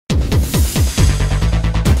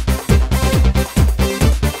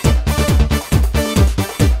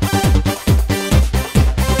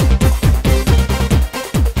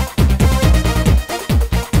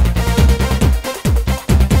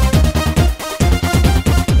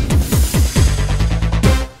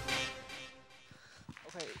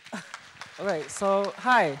Great. So,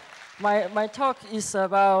 hi. My talk is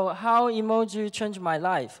about how emoji changed my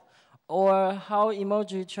life, or how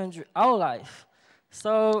emoji changed our life.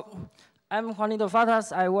 So, I'm Juanito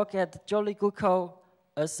Fatas. I work at Jolly Good Code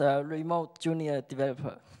as a remote junior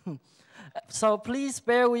developer. So please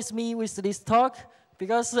bear with me with this talk,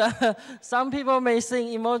 because some people may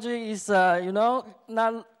think emoji is,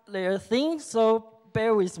 not their thing, so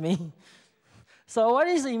bear with me. So what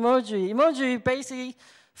is emoji? Emoji basically,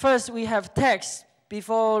 first we have text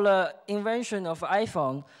before the invention of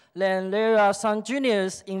iPhone. Then there are some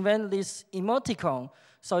juniors invent this emoticon.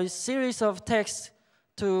 So it's a series of text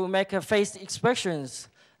to make a face expressions.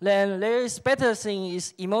 Then there is better thing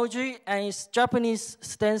is emoji, and it's Japanese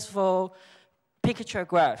stands for picture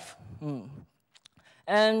graph.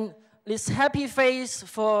 And this happy face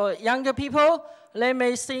for younger people, they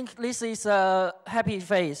may think this is a happy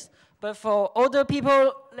face. But for older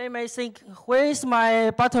people, they may think, where is my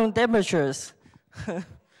bottom temperatures?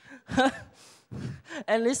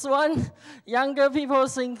 And this one, younger people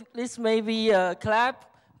think this may be a clap,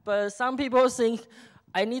 but some people think,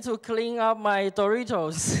 I need to clean up my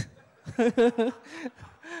Doritos.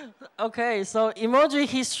 Okay, so emoji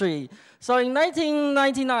history. So in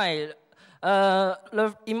 1999,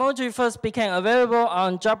 the emoji first became available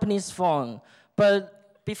on Japanese phone. But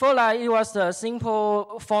before that, it was a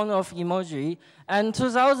simple form of emoji. And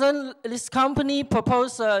 2000, this company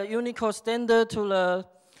proposed a Unicode standard to the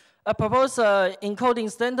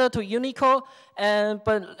encoding standard to Unicode,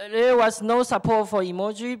 but there was no support for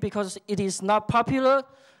emoji because it is not popular.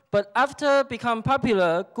 But after become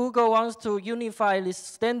popular, Google wants to unify this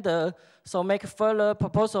standard, so make further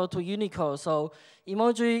proposal to Unicode. So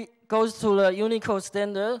emoji goes to the Unicode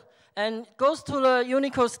standard, and goes to the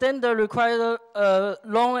Unicode standard requires a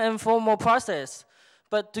long and formal process.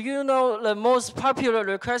 But do you know the most popular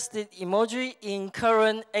requested emoji in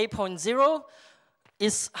current 8.0?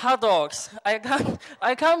 Is hot dogs.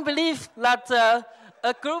 I can't believe that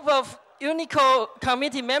a group of Unicode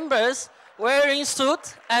committee members wearing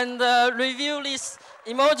suit and review these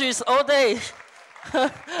emojis all day.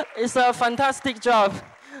 It's a fantastic job.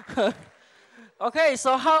 Okay,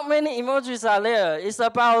 so how many emojis are there? It's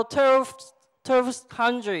about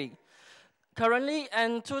 1,200 currently.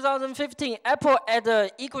 And 2015, Apple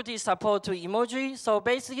added equity support to emoji. So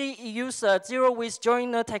basically, it used a zero-width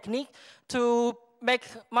joiner technique to make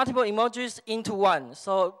multiple emojis into one.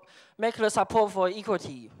 So make the support for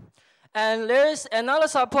equity. And there's another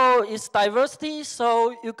support is diversity.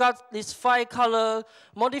 So you got these 5 color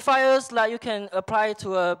modifiers that you can apply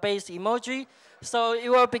to a base emoji. So it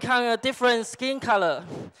will become a different skin color.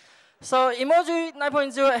 So emoji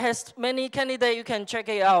 9.0 has many candidates. You can check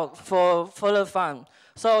it out for further fun.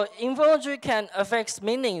 So emoji can affect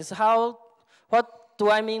meanings. What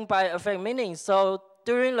do I mean by affect meanings? So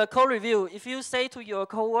during the code review, if you say to your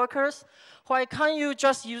coworkers, why can't you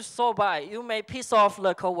just use so by? You may piss off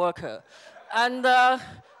the coworker. And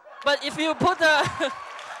but if you put the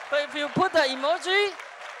emoji,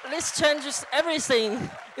 this changes everything.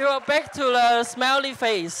 You are back to the smiley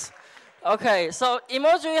face. Okay, so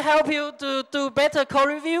emoji help you to do better code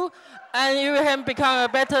review, and you can become a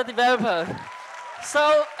better developer.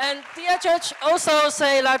 So, and DHH also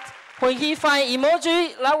say that when he find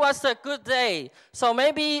emoji, that was a good day. So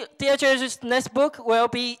maybe DHH's next book will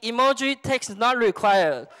be emoji text not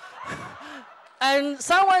required. And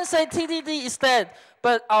someone said TDD is dead,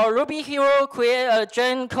 but our Ruby hero create a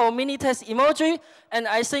gen called mini text emoji, and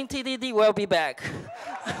I think TDD will be back.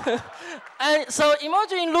 And so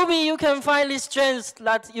emoji in Ruby, you can find these gens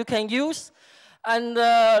that you can use. And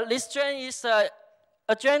this gen is a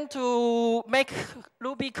gen to make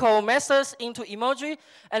Ruby code methods into emoji,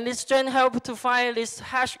 and this gen help to find this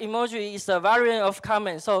hash emoji is a variant of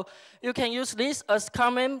comment. So you can use this as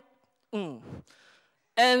comment.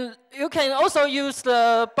 And you can also use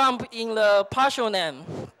the bump in the partial name.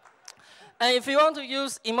 And if you want to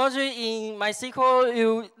use emoji in MySQL,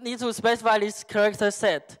 you need to specify this character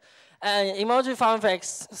set. And emoji fun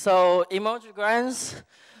facts, so emoji grants,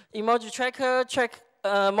 emoji tracker,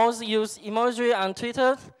 most use emoji on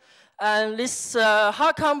Twitter. And this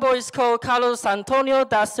hot combo is called Carlos Antonio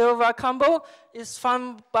da Silva combo. It's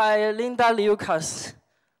found by Linda Lucas.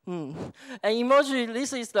 And emoji,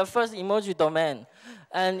 this is the first emoji domain.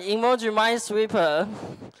 And emoji Minesweeper,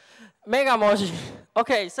 Megamoji.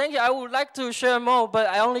 Okay, thank you. I would like to share more, but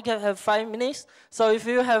I only can have 5 minutes. So if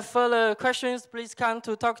you have further questions, please come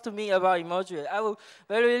to talk to me about emoji. I will be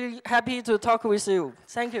very happy to talk with you.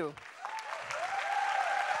 Thank you.